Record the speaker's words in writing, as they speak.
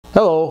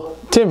Hello,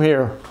 Tim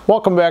here.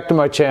 Welcome back to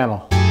my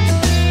channel.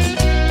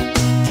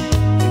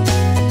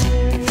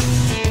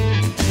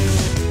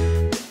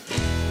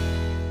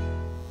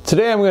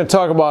 Today I'm going to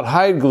talk about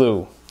hide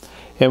glue.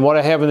 And what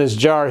I have in this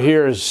jar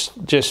here is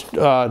just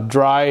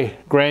dry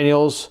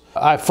granules.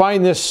 I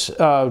find this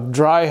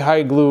dry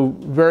hide glue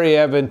very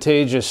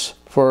advantageous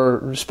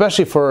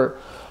especially for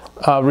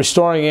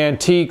restoring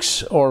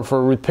antiques or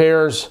for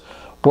repairs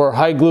where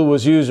hide glue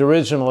was used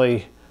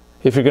originally.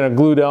 If you're going to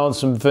glue down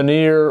some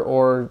veneer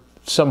or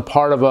some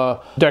part of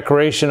a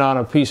decoration on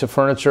a piece of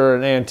furniture,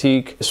 an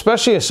antique,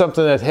 especially as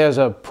something that has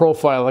a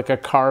profile like a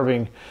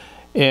carving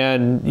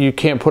and you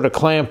can't put a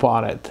clamp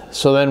on it.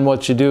 So then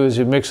what you do is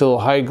you mix a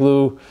little hide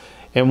glue,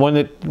 and when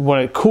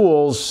it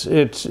cools,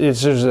 there's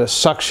a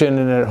suction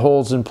and it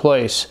holds in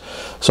place.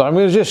 So I'm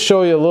going to just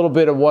show you a little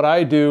bit of what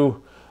I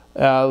do,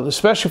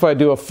 especially if I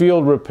do a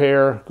field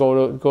repair,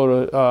 go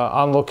to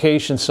on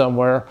location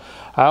somewhere.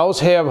 I always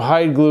have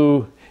hide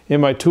glue in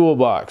my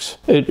toolbox.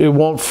 It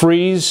won't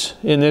freeze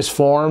in this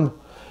form,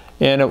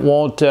 and it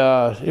won't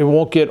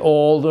get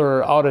old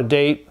or out of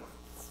date.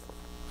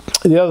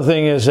 The other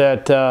thing is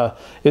that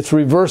it's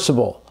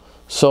reversible.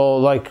 So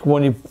like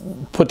when you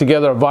put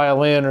together a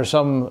violin or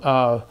some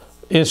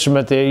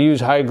instrument, they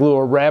use hide glue,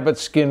 or rabbit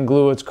skin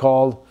glue it's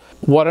called.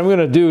 What I'm going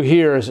to do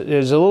here is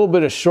a little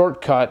bit of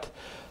shortcut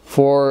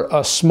for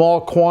a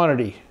small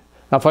quantity.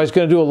 Now if I was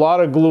going to do a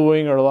lot of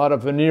gluing or a lot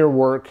of veneer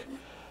work,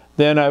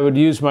 then I would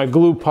use my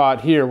glue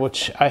pot here,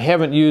 which I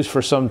haven't used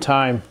for some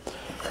time.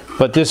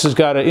 But this has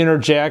got an inner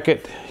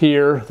jacket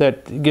here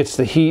that gets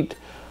the heat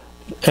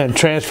and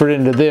transferred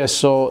into this,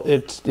 so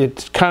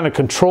it kind of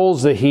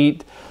controls the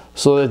heat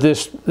so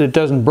that it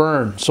doesn't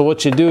burn. So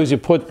what you do is you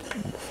put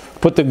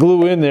the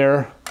glue in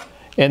there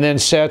and then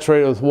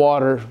saturate it with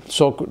water,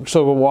 soak with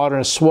water,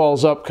 and it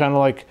swells up kind of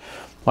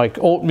like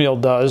oatmeal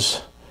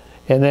does,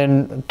 and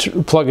then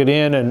plug it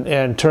in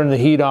and turn the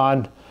heat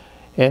on,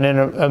 and in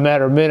a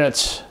matter of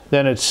minutes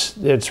then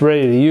it's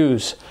ready to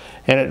use.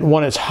 And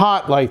when it's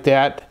hot like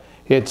that,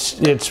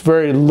 it's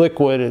very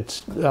liquid, it's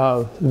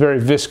very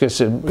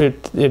viscous,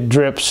 it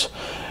drips.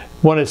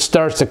 When it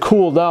starts to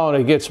cool down,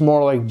 it gets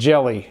more like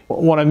jelly.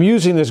 When I'm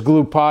using this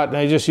glue pot and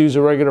I just use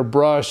a regular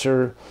brush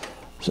or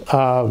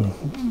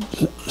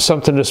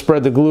something to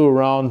spread the glue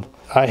around,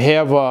 I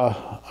have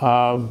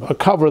a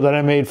cover that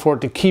I made for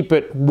it to keep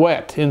it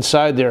wet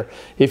inside there.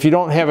 If you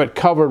don't have it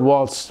covered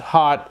while it's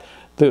hot,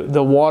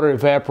 the water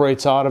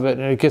evaporates out of it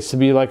and it gets to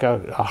be like a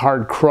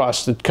hard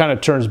crust. It kind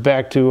of turns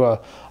back to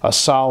a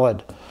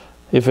solid.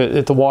 If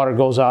the water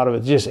goes out of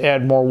it, just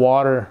add more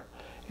water,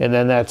 and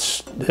then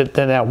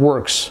that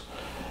works.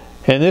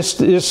 And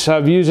this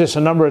I've used this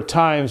a number of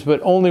times, but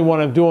only when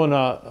I'm doing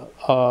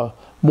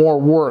more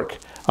work.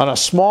 On a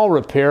small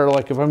repair,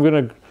 like if I'm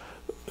going to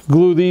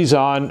glue these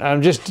on,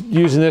 I'm just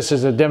using this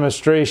as a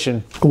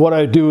demonstration. What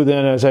I do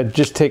then is I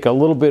just take a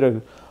little bit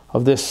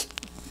of this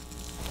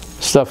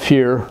stuff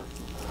here,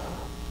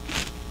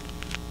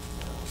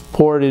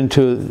 pour it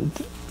into,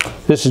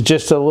 this is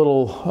just a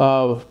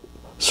little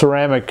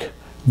ceramic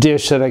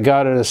dish that I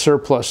got at a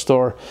surplus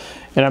store,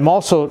 and I'm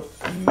also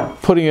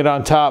putting it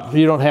on top.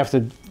 You don't have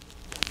to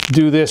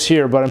do this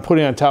here, but I'm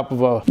putting it on top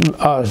of a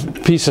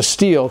piece of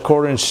steel,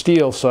 1/4-inch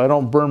steel, so I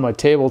don't burn my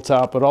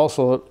tabletop, but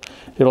also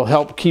it'll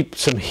help keep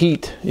some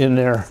heat in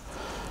there.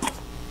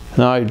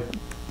 Now I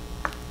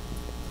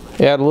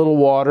add a little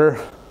water,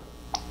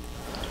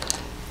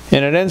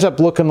 and it ends up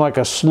looking like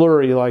a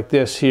slurry like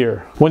this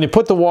here. When you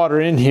put the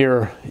water in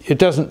here, it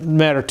doesn't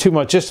matter too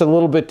much, just a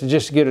little bit to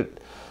just get it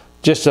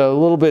just a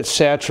little bit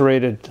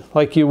saturated,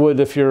 like you would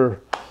if you're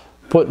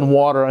putting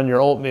water on your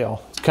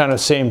oatmeal. It's kind of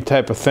the same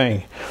type of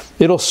thing.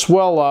 It'll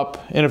swell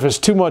up, and if it's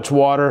too much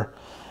water,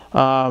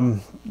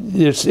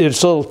 it's a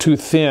little too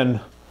thin,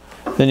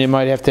 then you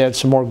might have to add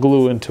some more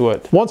glue into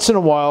it. Once in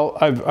a while,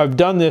 I've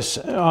done this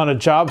on a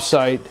job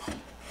site,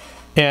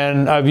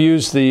 and I've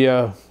used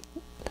the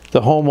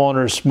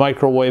homeowner's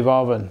microwave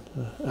oven,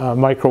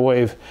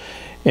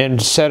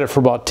 and set it for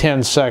about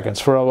 10 seconds,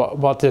 for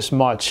about this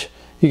much.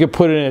 You could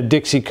put it in a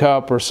Dixie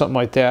cup or something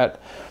like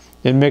that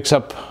and mix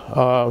up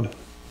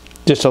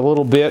just a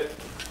little bit.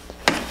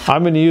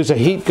 I'm going to use a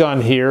heat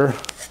gun here.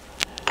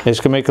 It's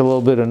going to make a little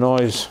bit of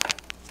noise.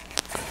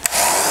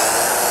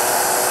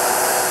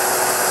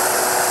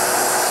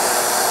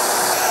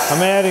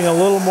 I'm adding a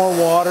little more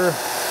water.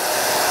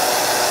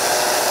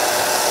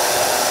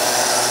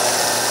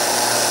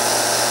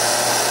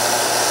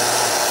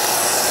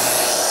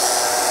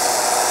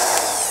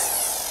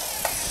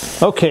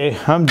 Okay,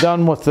 I'm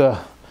done with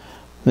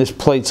this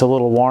plate's a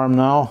little warm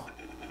now,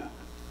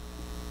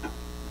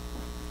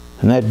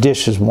 and that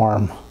dish is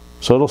warm,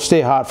 so it'll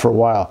stay hot for a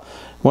while.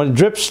 When it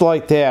drips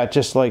like that,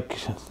 just like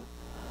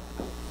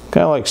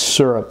kind of like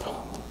syrup,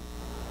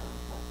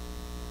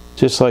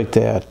 just like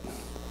that,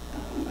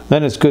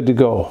 then it's good to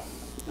go.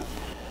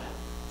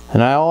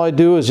 And all I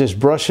do is just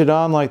brush it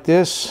on like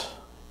this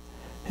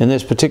in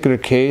this particular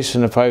case,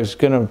 and if I was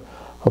going to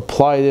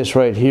apply this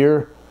right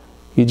here,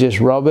 you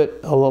just rub it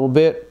a little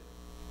bit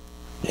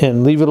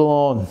and leave it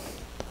alone.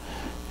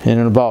 And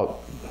in about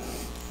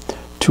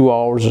 2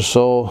 hours or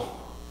so.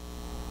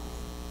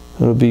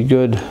 It'll be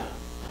good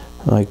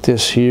like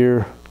this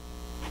here.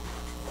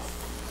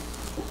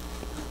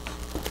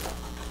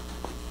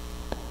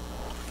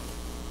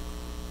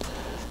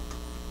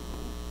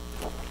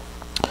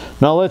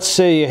 Now let's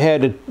say you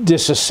had to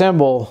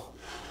disassemble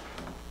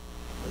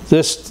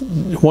this.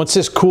 Once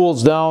this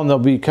cools down, there'll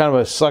be kind of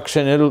a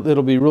suction.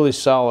 It'll be really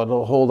solid.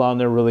 It'll hold on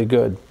there really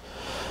good.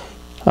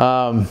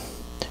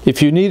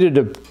 If you needed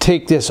to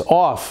take this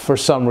off for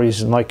some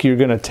reason, like you're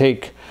going to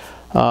take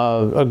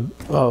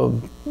a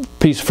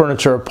piece of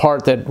furniture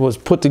apart that was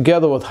put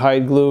together with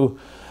hide glue,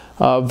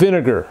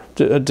 vinegar,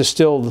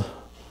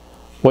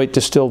 white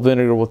distilled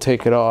vinegar will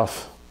take it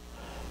off.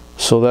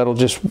 So that'll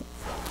just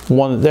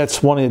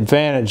that's one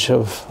advantage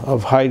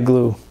of hide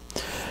glue.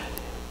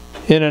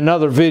 In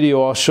another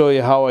video, I'll show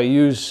you how I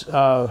use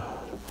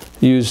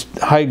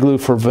hide glue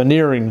for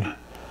veneering.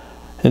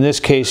 In this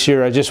case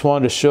here, I just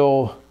wanted to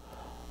show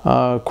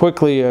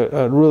quickly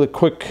a really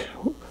quick,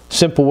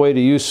 simple way to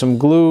use some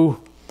glue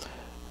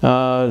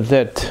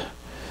that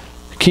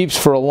keeps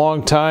for a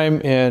long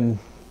time and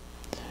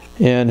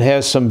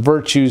has some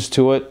virtues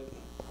to it,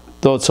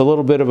 though it's a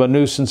little bit of a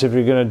nuisance if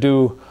you're going to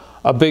do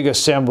a big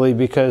assembly,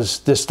 because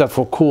this stuff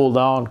will cool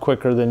down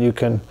quicker than you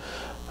can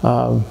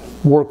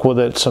work with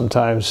it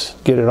sometimes,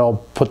 get it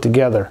all put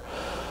together.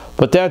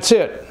 But that's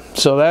it.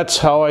 So that's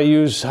how I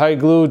use hide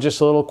glue.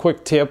 Just a little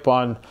quick tip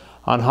on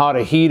how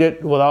to heat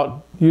it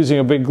without using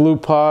a big glue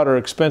pot or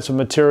expensive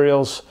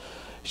materials.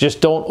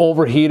 Just don't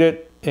overheat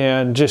it,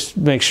 and just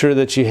make sure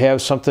that you have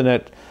something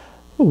that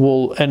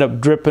will end up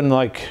dripping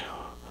like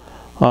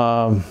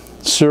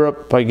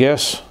syrup, I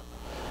guess.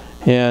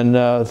 And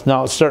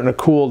now it's starting to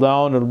cool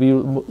down. It'll be a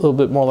little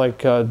bit more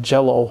like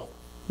Jello,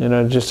 you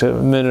know, just a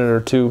minute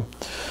or two.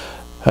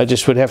 I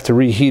just would have to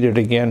reheat it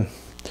again.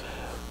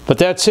 But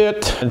that's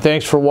it, and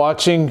thanks for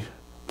watching.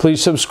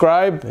 Please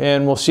subscribe,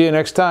 and we'll see you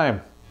next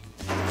time.